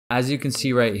As you can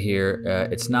see right here,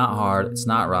 it's not hard, it's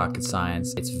not rocket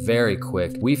science, it's very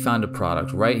quick. We found a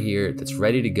product right here that's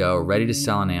ready to go, ready to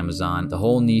sell on Amazon. The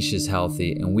whole niche is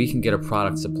healthy, and we can get a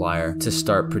product supplier to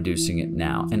start producing it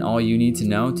now. And all you need to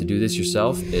know to do this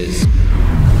yourself is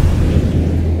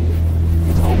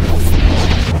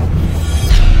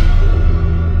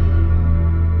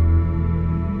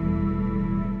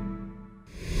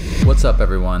What's up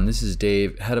everyone, this is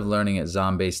Dave, head of learning at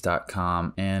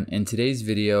Zonbase.com, and in today's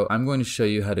video I'm going to show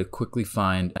you how to quickly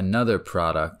find another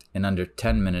product in under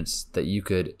 10 minutes that you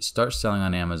could start selling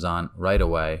on Amazon right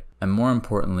away, and more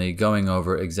importantly going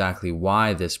over exactly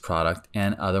why this product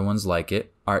and other ones like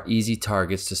it are easy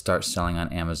targets to start selling on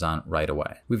Amazon right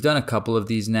away. We've done a couple of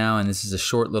these now, and this is a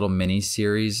short little mini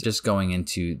series just going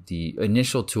into the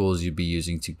initial tools you'd be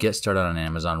using to get started on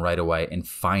Amazon right away and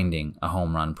finding a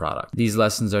home run product. These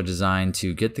lessons are designed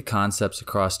to get the concepts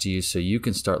across to you so you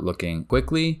can start looking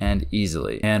quickly and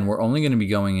easily. And we're only going to be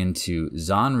going into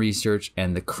Zon Research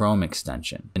and the Chrome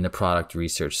extension in the product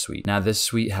research suite. Now this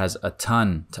suite has a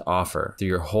ton to offer through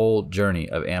your whole journey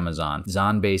of Amazon.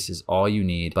 Zonbase is all you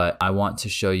need, but I want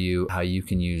to show you how you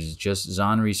can use just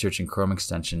Zon Research and Chrome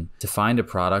extension to find a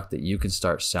product that you can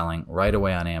start selling right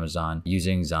away on Amazon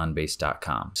using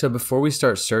Zonbase.com. So before we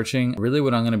start searching, really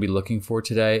what I'm going to be looking for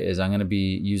today is I'm going to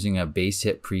be using a base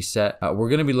hit preset. We're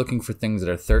going to be looking for things that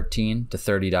are $13 to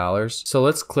 $30. So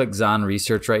let's click Zon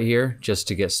Research right here just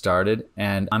to get started.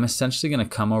 And I'm essentially going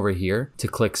to come over here to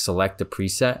click select a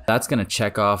preset. That's going to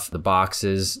check off the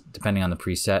boxes depending on the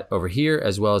preset over here,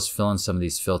 as well as fill in some of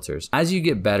these filters. As you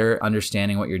get better understanding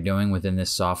what you're doing within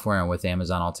this software and with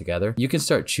Amazon altogether, you can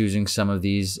start choosing some of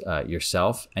these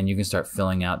yourself, and you can start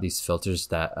filling out these filters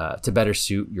that to better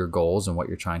suit your goals and what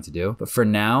you're trying to do. But for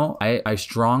now, I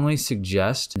strongly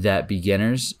suggest that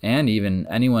beginners and even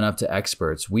anyone up to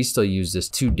experts, we still use this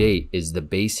to date, is the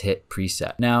base hit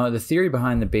preset. Now, the theory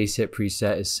behind the base hit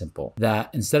preset is simple, that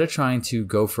instead of trying to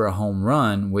go for a home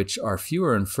run, which are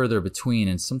fewer and further between,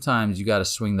 and sometimes you got to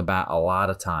swing the bat a lot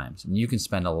of times, and you can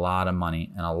spend a lot of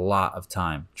money and a lot of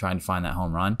time trying to find that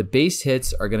home run. The base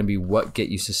hits are going to be what get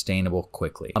you sustainable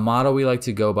quickly. A motto we like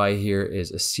to go by here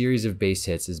is a series of base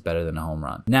hits is better than a home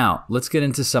run. Now, let's get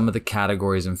into some of the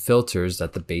categories and filters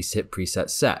that the base hit preset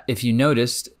set. If you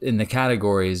noticed in the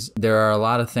categories, there are a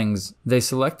lot of things. They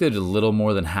selected a little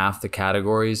more than half the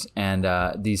categories, and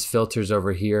these filters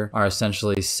over here are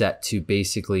essentially set to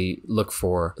basically look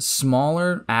for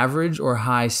smaller, average, or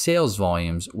high sales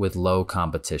volumes with low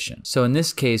competition. So in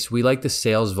this case, we like the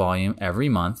sales volume every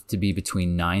month to be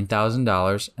between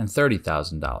 $9,000 and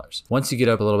 $30,000. Once you get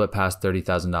up a little bit past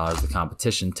 $30,000, the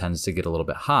competition tends to get a little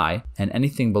bit high, and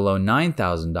anything below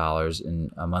 $9,000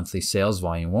 in a monthly sales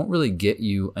volume won't really get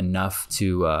you enough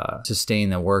to sustain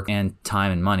the work and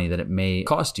time and money that it may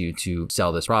cost you to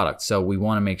sell this product. So we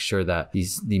want to make sure that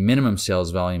the minimum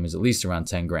sales volume is at least around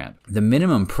 10 grand. The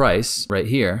minimum price right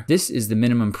here, this is the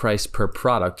minimum price per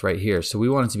product right here. So we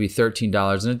want it to be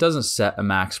 $13, and it doesn't set a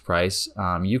max price.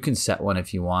 You can set one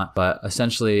if you want, but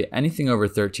essentially anything over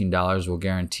 $13 will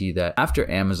guarantee that after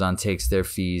Amazon takes their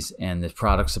fees and the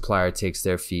product supplier takes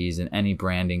their fees and any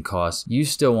branding costs, you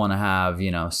still want to have,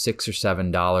 $6 or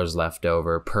 $7 left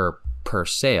over per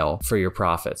sale for your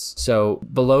profits. So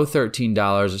below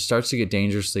 $13, it starts to get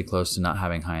dangerously close to not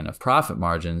having high enough profit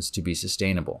margins to be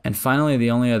sustainable. And finally,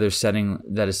 the only other setting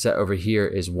that is set over here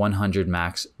is 100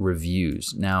 max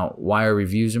reviews. Now, why are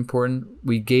reviews important?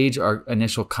 We gauge our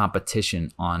initial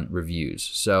competition on reviews.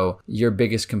 So your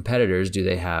biggest competitors, do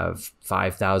they have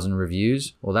 5,000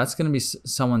 reviews? Well, that's going to be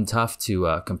someone tough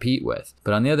to compete with.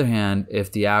 But on the other hand,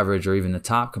 if the average or even the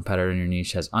top competitor in your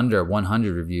niche has under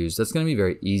 100 reviews, that's going to be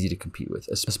very easy to compete with,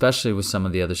 especially with some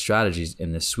of the other strategies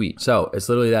in this suite. So it's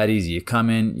literally that easy. You come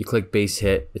in, you click base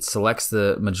hit, it selects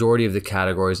the majority of the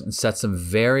categories and sets some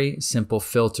very simple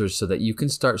filters so that you can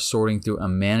start sorting through a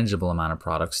manageable amount of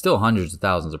products, still hundreds of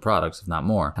thousands of products, if not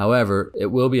more. However, it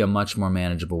will be a much more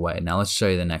manageable way. Now let's show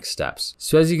you the next steps.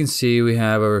 So as you can see, we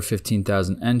have over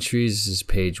 15,000 entries. This is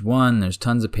page 1. There's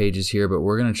tons of pages here, but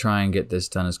we're going to try and get this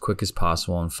done as quick as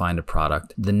possible and find a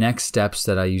product. The next steps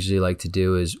that I usually like to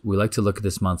do is we like to look at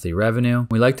this monthly revenue.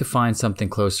 We like to find something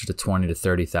closer to 20 to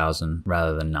 30,000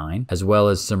 rather than 9, as well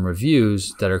as some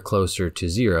reviews that are closer to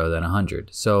 0 than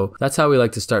 100. So that's how we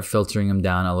like to start filtering them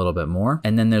down a little bit more.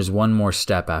 And then there's one more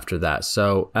step after that.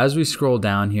 So as we scroll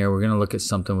down here, we're going to look at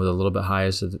something with a little bit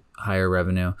higher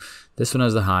revenue. This one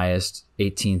has the highest,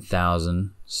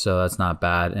 18,000. So that's not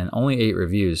bad, and only 8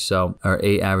 reviews, or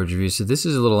 8 average reviews. So this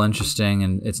is a little interesting,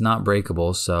 and it's not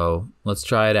breakable. So Let's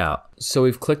try it out. So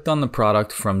we've clicked on the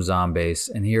product from Zonbase,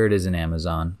 and here it is in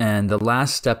Amazon. And the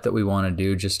last step that we want to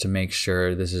do, just to make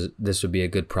sure this would be a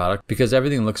good product, because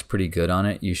everything looks pretty good on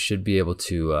it, you should be able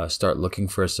to start looking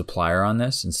for a supplier on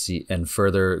this and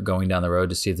further going down the road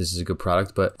to see if this is a good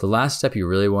product. But the last step you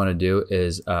really want to do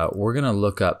is we're going to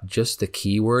look up just the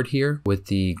keyword here with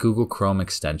the Google Chrome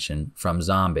extension from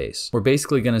Zonbase. We're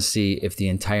basically going to see if the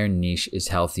entire niche is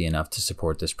healthy enough to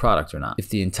support this product or not. If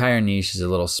the entire niche is a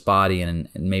little spotty and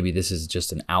maybe this is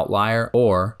just an outlier,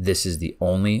 or this is the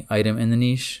only item in the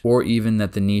niche, or even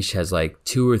that the niche has like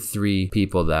 2 or 3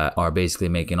 people that are basically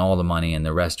making all the money and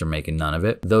the rest are making none of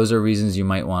it. Those are reasons you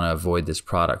might want to avoid this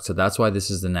product. So that's why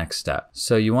this is the next step.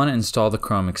 So you want to install the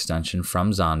Chrome extension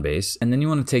from Zonbase, and then you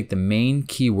want to take the main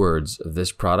keywords of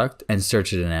this product and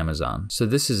search it in Amazon. So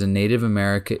this is a Native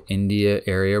America India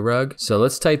area rug. So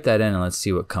let's type that in and let's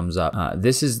see what comes up.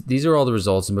 These are all the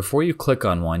results, and before you click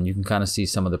on one, you can kind of see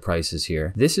some of the prices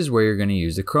here. This is where you're going to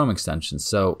use the Chrome extension.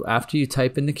 So after you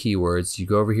type in the keywords, you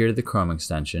go over here to the Chrome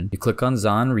extension, you click on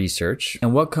Zon Research,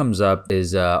 and what comes up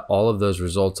is all of those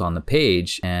results on the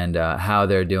page and how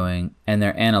they're doing, and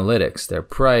their analytics, their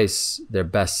price, their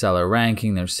bestseller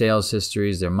ranking, their sales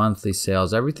histories, their monthly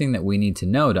sales, everything that we need to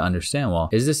know to understand, well,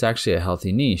 is this actually a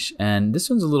healthy niche? And this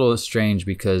one's a little strange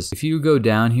because if you go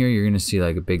down here, you're going to see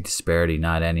like a big disparity,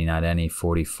 not any,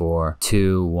 44,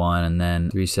 2, 1, and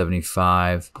then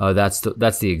 375. Oh, that's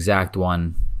the exact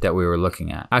one that we were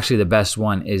looking at. Actually, the best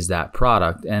one is that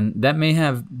product, and that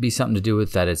may be something to do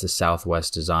with that it's a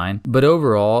Southwest design. But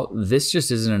overall, this just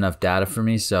isn't enough data for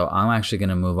me, so I'm actually going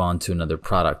to move on to another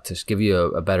product to give you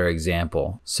a better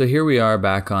example. So here we are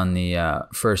back on the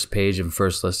first page of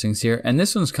first listings here, and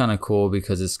this one's kind of cool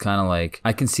because it's kind of like,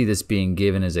 I can see this being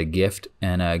given as a gift,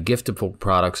 and giftable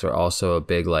products are also a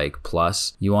big like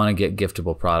plus. You want to get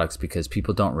giftable products because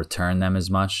people don't return them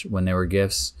as much when they were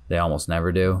gifts. They almost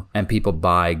never do, and people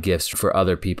buy gifts for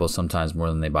other people sometimes more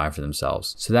than they buy for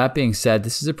themselves. So that being said,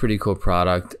 this is a pretty cool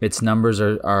product. Its numbers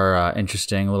are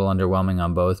interesting, a little underwhelming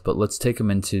on both, but let's take them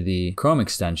into the Chrome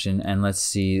extension and let's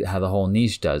see how the whole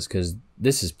niche does, because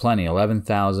this is plenty,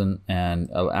 11,000 and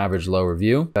an average low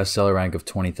review, bestseller rank of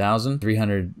 20,000,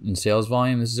 300 in sales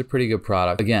volume. This is a pretty good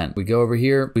product. Again, we go over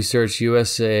here, we search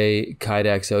USA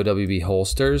Kydex OWB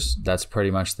holsters. That's pretty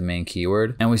much the main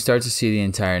keyword. And we start to see the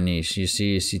entire niche. You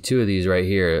see 2 of these right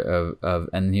here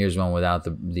and here's one without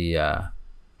the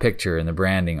picture and the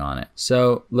branding on it.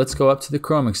 So let's go up to the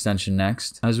Chrome extension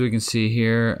next. As we can see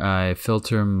here, I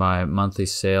filter them by monthly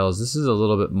sales. This is a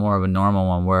little bit more of a normal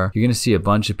one where you're going to see a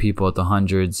bunch of people at the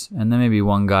hundreds, and then maybe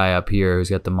one guy up here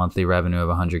who's got the monthly revenue of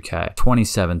 100K.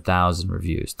 27,000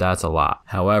 reviews. That's a lot.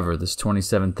 However, this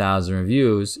 27,000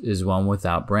 reviews is one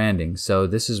without branding. So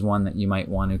this is one that you might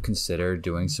want to consider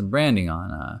doing some branding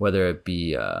on, whether it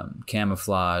be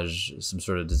camouflage, some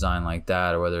sort of design like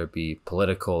that, or whether it be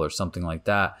political or something like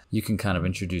that. You can kind of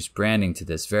introduce branding to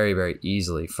this very, very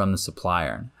easily from the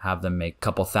supplier and have them make a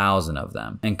couple thousand of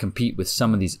them and compete with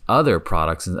some of these other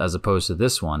products as opposed to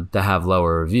this one that have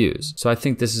lower reviews. So I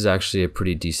think this is actually a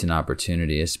pretty decent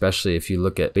opportunity, especially if you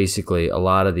look at basically a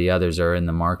lot of the others are in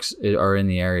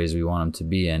the areas we want them to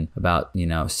be in, about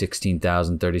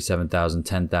 16,000, 37,000,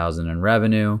 10,000 in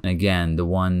revenue. And again, the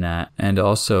one that, and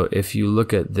also if you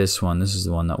look at this one, this is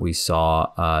the one that we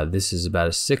saw, this is about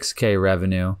a 6K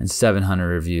revenue and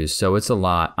 700 reviews, so it's a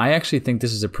lot. I actually think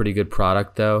this is a pretty good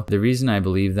product though. The reason I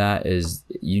believe that is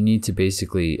you need to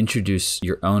basically introduce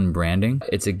your own branding.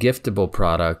 It's a giftable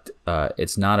product,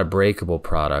 it's not a breakable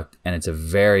product, and it's a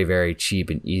very, very cheap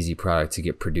and easy product to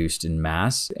get produced in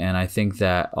mass. And I think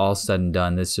that all said and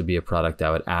done, this would be a product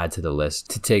I would add to the list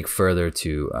to take further,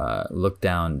 to look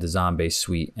down the Zonbase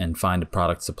suite and find a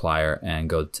product supplier and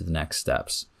go to the next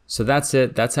steps. So that's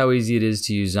it. That's how easy it is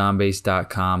to use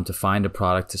Zonbase.com to find a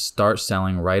product to start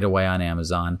selling right away on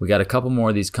Amazon. We got a couple more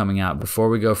of these coming out before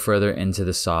we go further into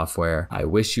the software. I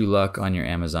wish you luck on your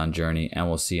Amazon journey, and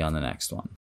we'll see you on the next one.